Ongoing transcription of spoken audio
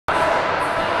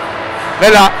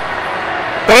Bella,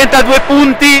 32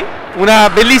 punti, una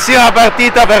bellissima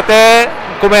partita per te,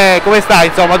 come stai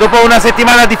insomma, dopo una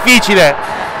settimana difficile?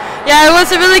 Yeah, it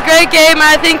was a really great game,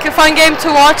 I think a fun game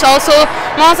to watch also.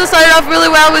 Monza started off really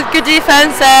well with good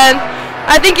defense, and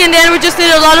I think in the end we just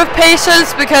needed a lot of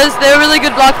patience because they were really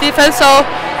good block defense, so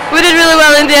we did really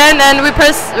well in the end, and we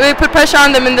put pressure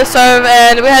on them in the serve,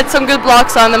 and we had some good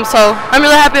blocks on them, so I'm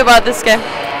really happy about this game.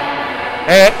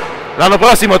 E l'anno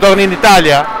prossimo torni in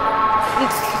Italia?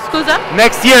 Scusa?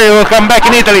 Next year you will come back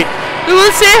in Italy? We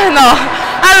will see. No,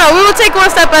 I don't know. We will take one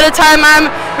step at a time.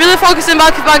 I'm really focusing on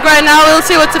basketball right now. We'll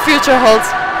see what the future holds.